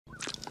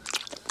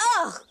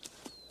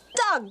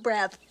dog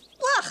breath.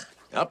 Ugh.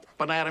 Up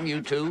and at 'em,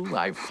 you two.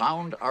 I've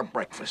found our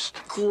breakfast.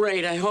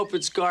 Great, I hope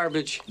it's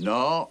garbage.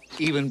 No,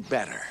 even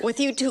better. With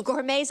you two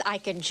gourmets, I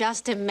can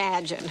just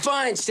imagine.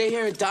 Fine, stay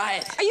here and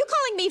diet. Are you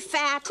calling me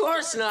fat? Of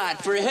course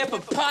not, for a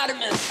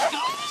hippopotamus.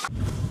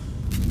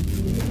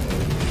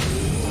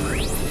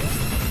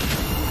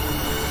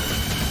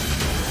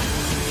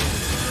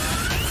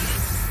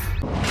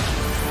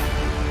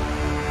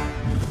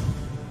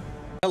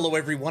 Hello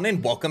everyone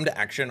and welcome to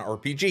Action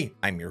RPG.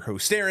 I'm your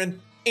host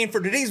Aaron, and for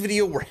today's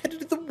video we're headed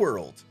to the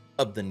world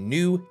of the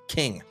new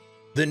king,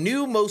 the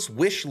new most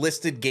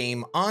wish-listed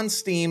game on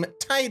Steam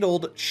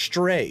titled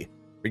Stray.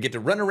 We get to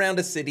run around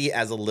a city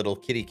as a little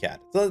kitty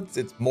cat, so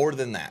it's more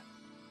than that.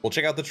 We'll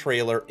check out the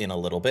trailer in a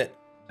little bit.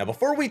 Now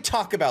before we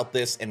talk about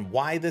this and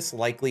why this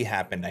likely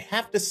happened, I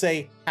have to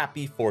say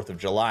happy 4th of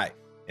July.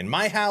 In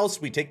my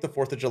house, we take the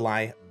 4th of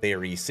July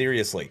very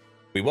seriously.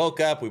 We woke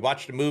up, we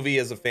watched a movie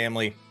as a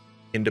family,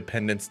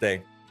 Independence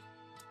Day.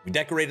 We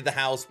decorated the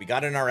house, we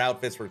got in our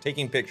outfits, we're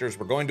taking pictures,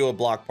 we're going to a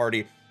block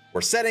party,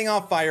 we're setting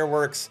off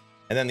fireworks,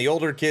 and then the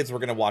older kids, we're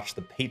gonna watch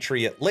The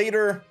Patriot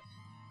later.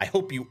 I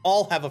hope you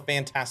all have a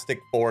fantastic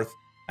 4th.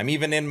 I'm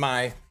even in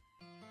my,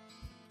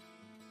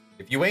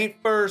 if you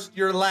ain't first,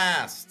 you're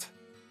last,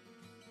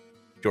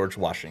 George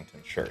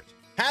Washington shirt.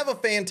 Have a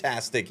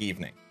fantastic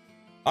evening.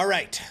 All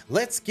right,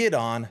 let's get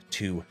on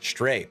to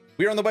Stray.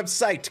 We are on the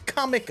website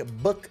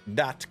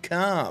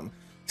comicbook.com.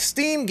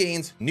 Steam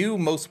gains new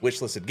most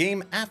wishlisted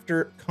game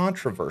after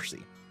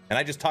controversy. And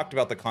I just talked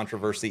about the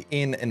controversy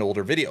in an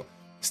older video.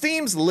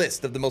 Steam's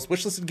list of the most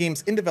wishlisted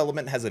games in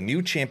development has a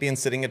new champion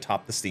sitting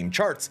atop the Steam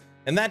charts,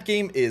 and that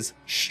game is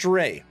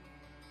Stray.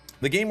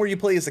 The game where you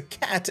play as a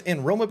cat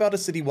and roam about a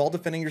city while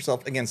defending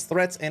yourself against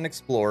threats and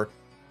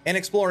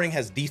exploring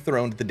has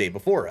dethroned The Day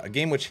Before, a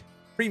game which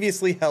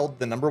previously held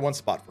the #1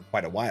 spot for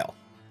quite a while.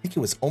 I think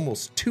it was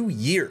almost 2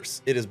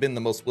 years it has been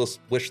the most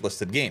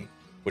wishlisted game,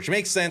 which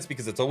makes sense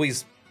because it's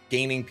always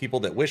gaining people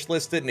that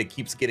wishlisted and it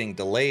keeps getting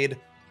delayed.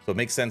 So it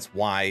makes sense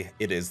why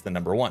it is the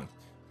 #1.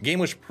 A game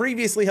which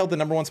previously held the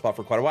 #1 spot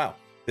for quite a while.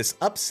 This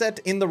upset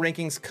in the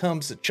rankings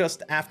comes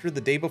just after The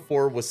Day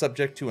Before was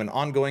subject to an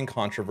ongoing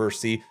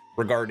controversy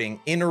regarding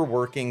inner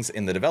workings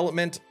in the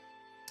development.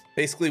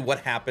 Basically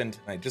what happened,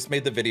 I just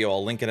made the video,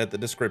 I'll link it at the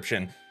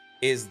description,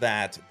 is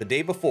that The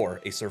Day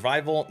Before, a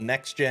survival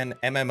next-gen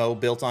MMO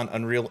built on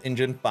Unreal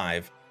Engine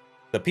 5,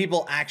 the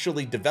people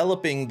actually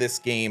developing this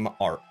game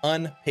are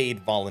unpaid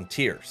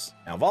volunteers.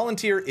 Now,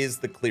 volunteer is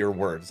the clear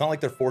word. It's not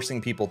like they're forcing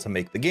people to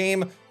make the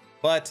game,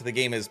 but the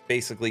game is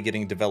basically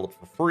getting developed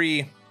for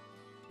free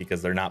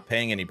because they're not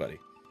paying anybody,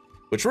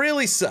 which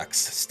really sucks.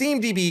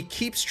 SteamDB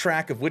keeps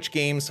track of which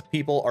games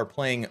people are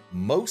playing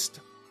most,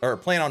 or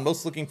plan on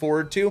most looking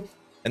forward to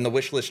in the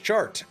wishlist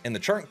chart, and the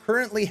chart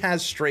currently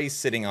has Stray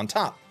sitting on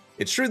top.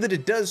 It's true that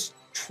it does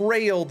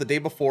trail The Day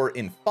Before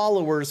in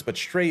followers, but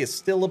Stray is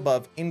still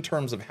above in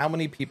terms of how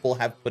many people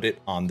have put it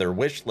on their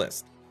wish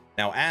list.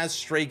 Now, as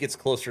Stray gets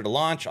closer to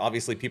launch,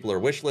 obviously people are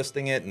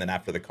wishlisting it, and then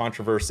after the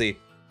controversy,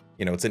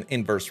 you know, it's an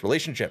inverse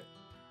relationship.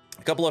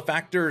 A couple of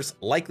factors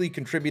likely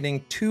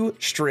contributing to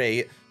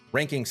Stray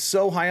ranking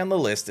so high on the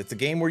list. It's a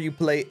game where you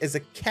play as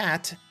a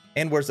cat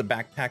and wears a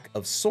backpack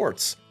of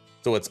sorts.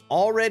 So it's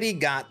already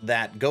got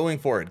that going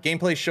for it.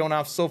 Gameplay shown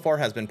off so far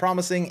has been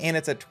promising, and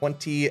it's at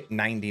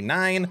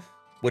 $20.99,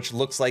 which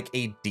looks like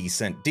a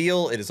decent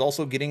deal. It is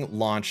also getting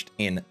launched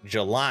in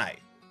July.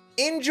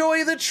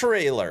 Enjoy the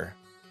trailer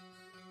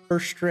for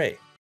Stray.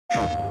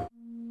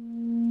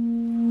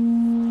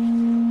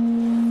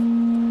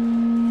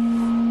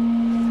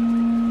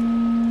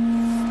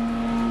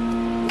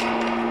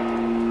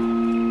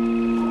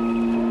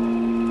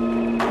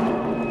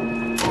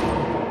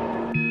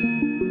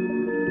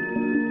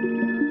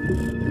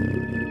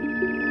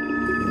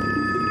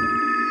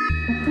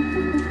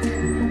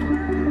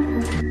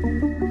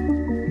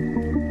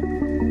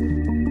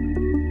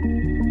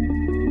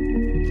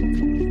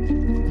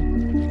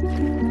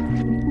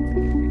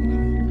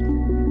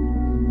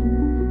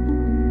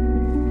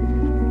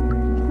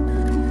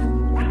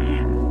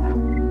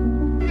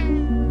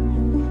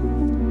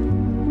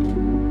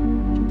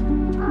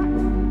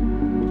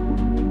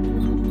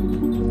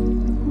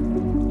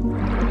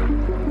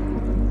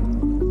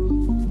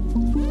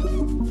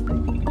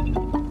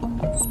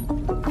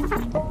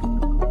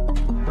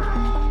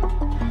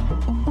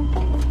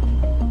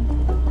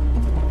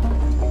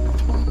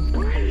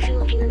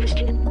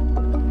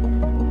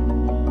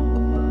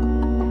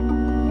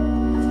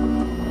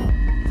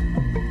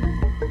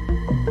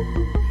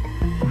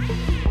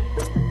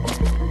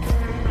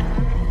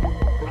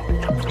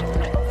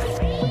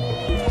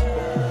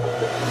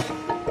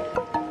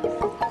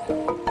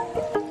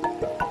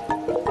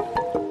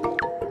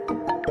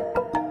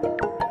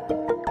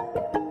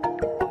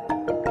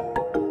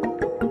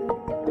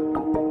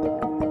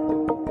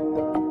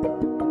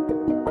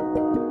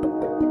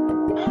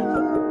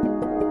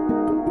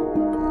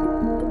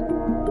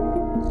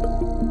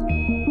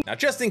 Now,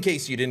 just in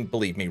case you didn't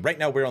believe me, right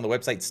now we're on the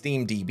website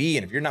SteamDB,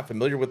 and if you're not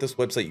familiar with this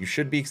website, you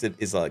should be, because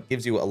it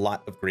gives you a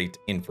lot of great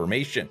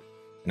information.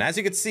 And as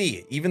you can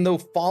see, even though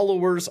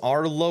followers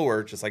are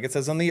lower, just like it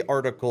says on the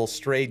article,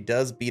 Stray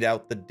does beat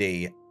out the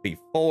day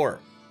before.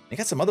 You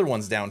got some other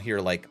ones down here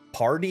like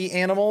party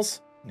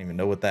animals. I don't even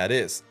know what that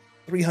is.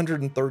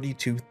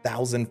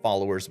 332,000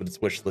 followers, but it's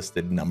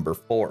wishlisted number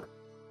 4.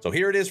 So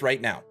here it is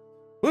right now.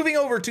 Moving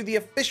over to the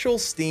official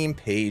Steam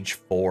page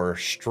for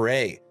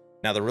Stray.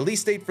 Now the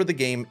release date for the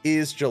game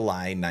is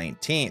July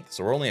 19th,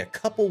 so we're only a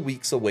couple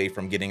weeks away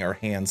from getting our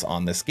hands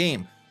on this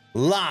game.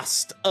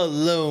 Lost,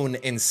 alone,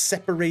 and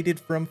separated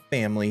from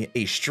family,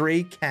 a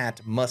stray cat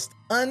must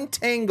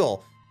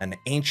untangle an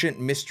ancient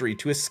mystery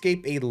to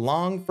escape a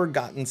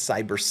long-forgotten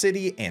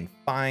cybercity and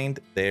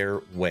find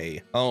their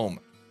way home.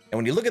 And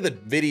when you look at the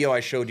video I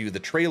showed you, the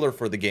trailer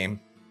for the game,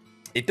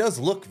 it does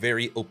look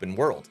very open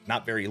world,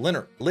 not very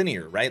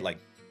linear, right? Like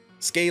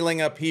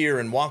scaling up here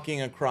and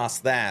walking across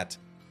that.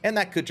 And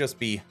that could just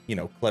be, you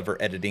know, clever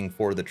editing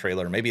for the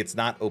trailer. Maybe it's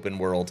not open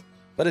world,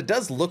 but it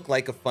does look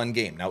like a fun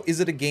game. Now, is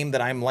it a game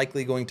that I'm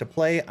likely going to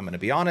play? I'm going to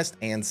be honest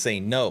and say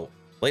no.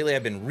 Lately,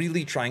 I've been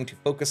really trying to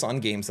focus on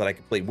games that I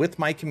can play with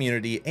my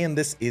community, and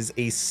this is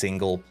a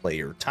single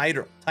player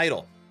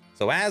title.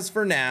 So as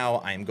for now,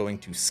 I'm going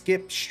to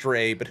skip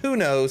Stray, but who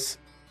knows?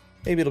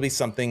 Maybe it'll be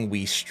something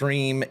we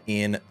stream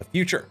in the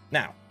future.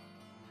 Now,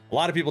 a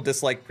lot of people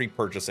dislike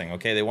pre-purchasing,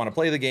 okay? They want to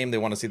play the game, they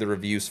want to see the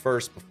reviews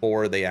first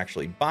before they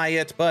actually buy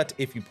it, but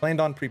if you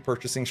planned on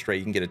pre-purchasing Stray,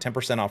 you can get a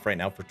 10% off right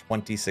now for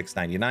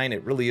 $26.99.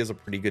 It really is a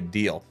pretty good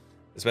deal,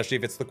 especially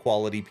if it's the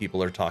quality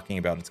people are talking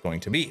about it's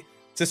going to be.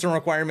 System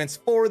requirements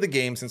for the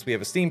game, since we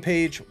have a Steam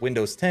page: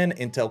 Windows 10,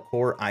 Intel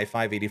Core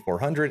i5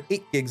 8400,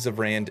 8 gigs of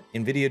RAM,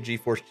 NVIDIA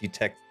GeForce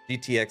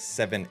GTX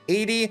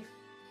 780,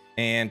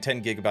 and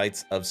 10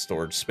 gigabytes of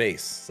storage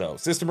space. So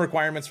system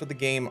requirements for the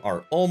game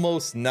are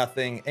almost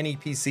nothing. Any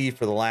PC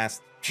for the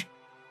last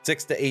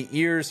 6 to 8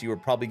 years, you are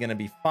probably going to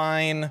be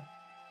fine.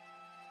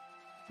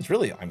 It's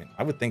really, I mean,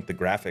 I would think the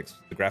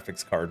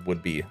graphics card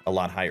would be a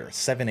lot higher.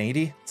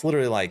 780? It's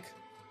literally like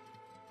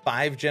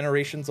 5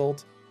 generations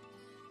old.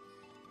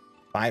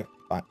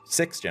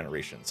 6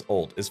 generations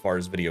old as far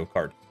as video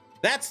card.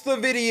 That's the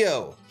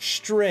video.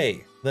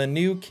 Stray, the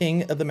new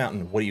king of the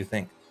mountain. What do you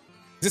think?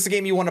 Is this a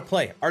game you want to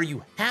play? Are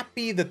you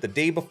happy that the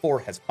day before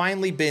has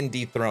finally been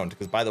dethroned?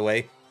 Because by the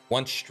way,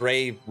 once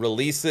Stray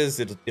releases,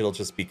 it'll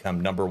just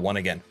become #1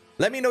 again.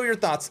 Let me know your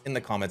thoughts in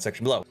the comment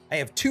section below. I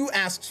have 2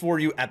 asks for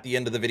you at the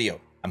end of the video.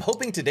 I'm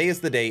hoping today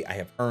is the day I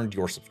have earned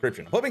your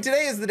subscription. I'm hoping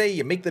today is the day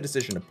you make the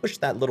decision to push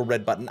that little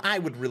red button. I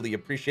would really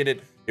appreciate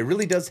it. It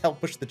really does help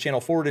push the channel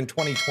forward in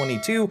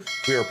 2022.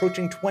 We are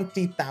approaching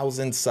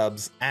 20,000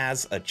 subs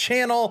as a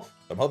channel.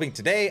 So I'm hoping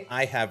today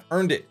I have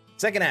earned it.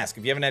 Second ask,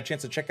 if you haven't had a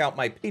chance to check out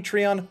my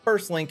Patreon,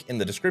 first link in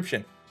the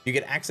description. You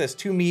get access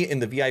to me in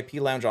the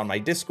VIP lounge on my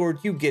Discord.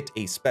 You get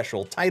a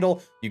special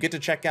title. You get to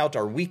check out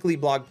our weekly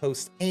blog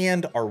posts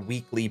and our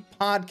weekly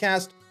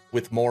podcast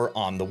with more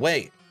on the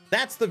way.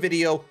 That's the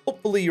video.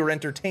 Hopefully you're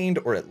entertained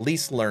or at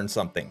least learned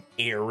something.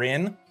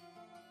 Aaron,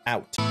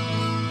 out.